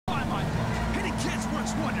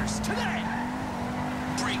wonders today.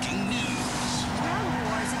 Breaking news. Ground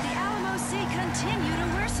wars at the Alamo Sea continue to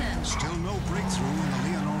worsen. Still no breakthrough in the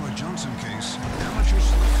Leonora Johnson case. Amateur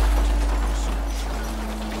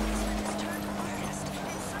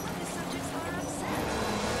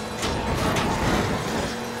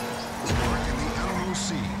Park in the Alamo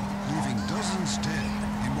Sea, leaving dozens dead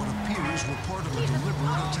in what appears were part of a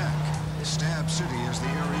deliberate attack. Stab City, as the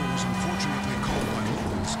area was unfortunately called by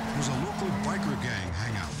locals, was a local biker gang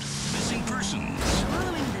hangout. Missing persons.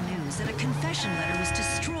 Following the news that a confession letter was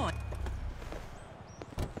destroyed.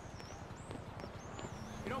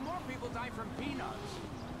 You know, more people die from peanuts.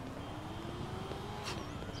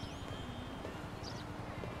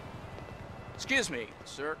 Excuse me,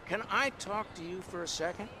 sir. Can I talk to you for a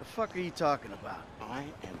second? The fuck are you talking about? I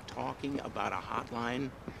am talking about a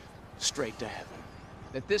hotline straight to heaven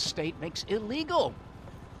that this state makes illegal.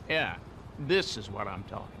 Yeah, this is what I'm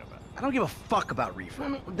talking about. I don't give a fuck about reefer.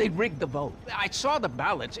 No, they rigged the vote. I saw the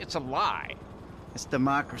ballots. It's a lie. It's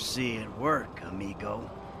democracy at work,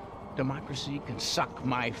 amigo. Democracy can suck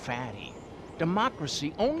my fatty.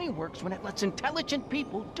 Democracy only works when it lets intelligent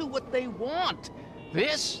people do what they want.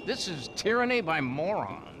 This is tyranny by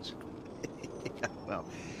morons. Well,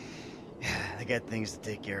 I got things to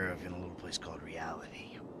take care of in a little place called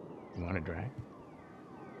reality. You want a drag?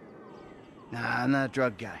 Nah, I'm not a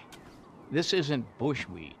drug guy. This isn't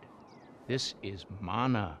bushweed. This is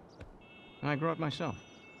mana. I grew up myself.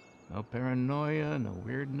 No paranoia, no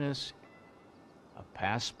weirdness. A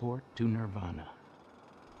passport to nirvana.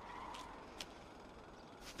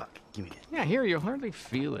 Fuck, give me that. Yeah, here, you'll hardly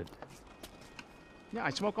feel it. Yeah, I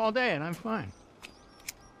smoke all day and I'm fine.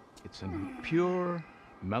 It's a pure,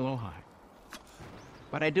 mellow high.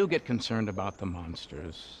 But I do get concerned about the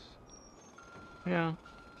monsters. Yeah.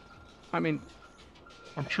 I mean...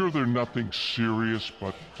 I'm sure they're nothing serious,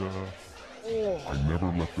 but, I never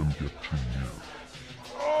let them get too near.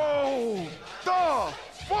 Oh, the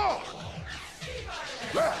fuck!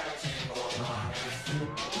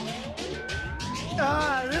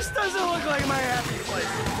 This doesn't look like my happy place.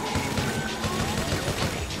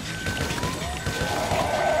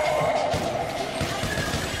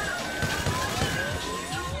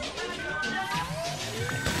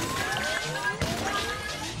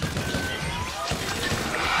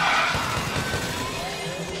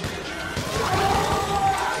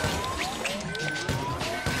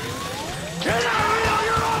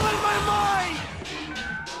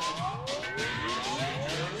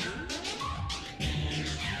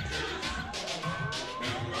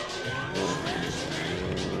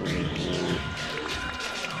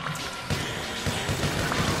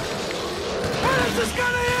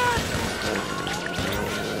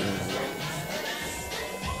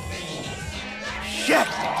 Shit!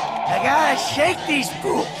 I gotta shake these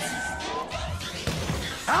fools!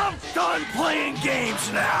 I'm done playing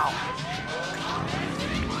games now!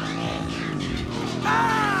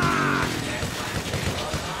 Ah!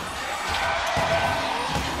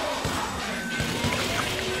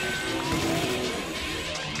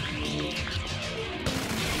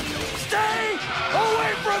 Stay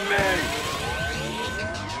away from me!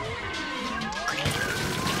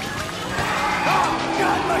 Oh,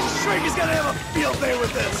 God, my shrink is gonna have a field day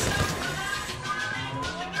with this!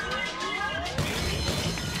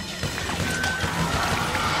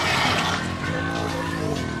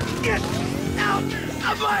 Get out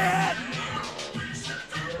of my head!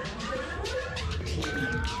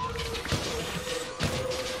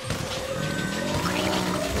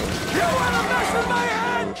 You wanna mess with my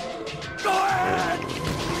head? Go ahead!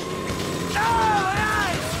 Oh, my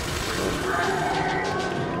eyes!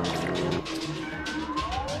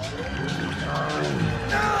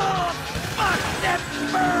 Oh, fuck, that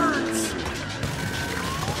burns!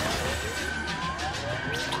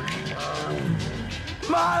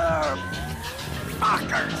 Motherfuckers!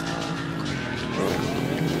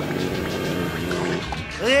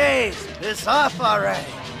 Please, piss off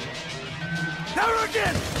already. Never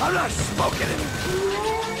again! I'm not smoking anymore!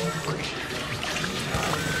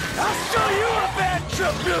 I'll show you a bad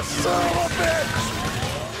trip, you son of a bitch!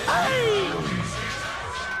 Hey!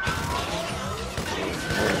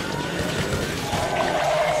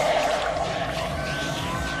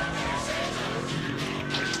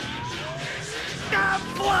 I'm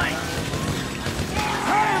blank!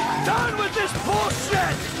 I'm done with this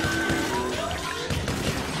bullshit!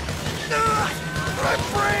 My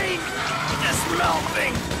brain is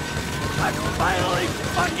melting! I finally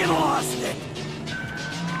fucking lost it!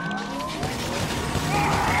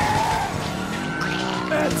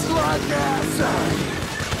 It's like acid!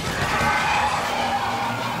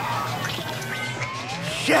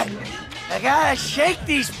 Shit! I gotta shake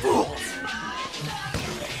these fools!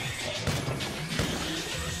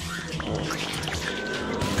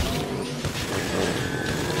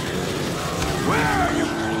 Where are you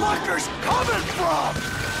fuckers coming from?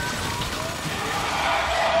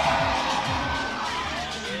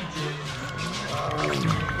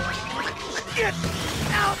 Get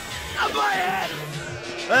out of my head!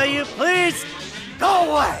 Will you please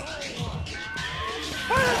go away?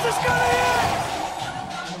 When is this gonna end?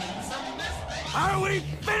 Are we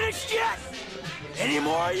finished yet? Any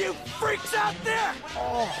more of you freaks out there?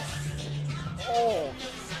 Oh,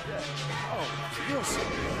 shit. Oh, feels so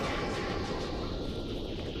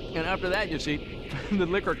good. And after that, you see, the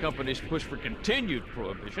liquor companies push for continued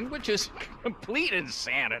prohibition, which is complete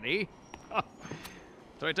insanity.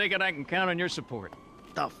 So I take it I can count on your support.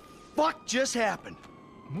 The fuck just happened?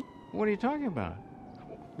 What are you talking about?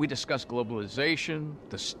 We discussed globalization,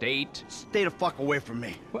 the state. Stay the fuck away from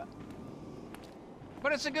me. What?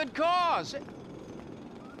 But it's a good cause.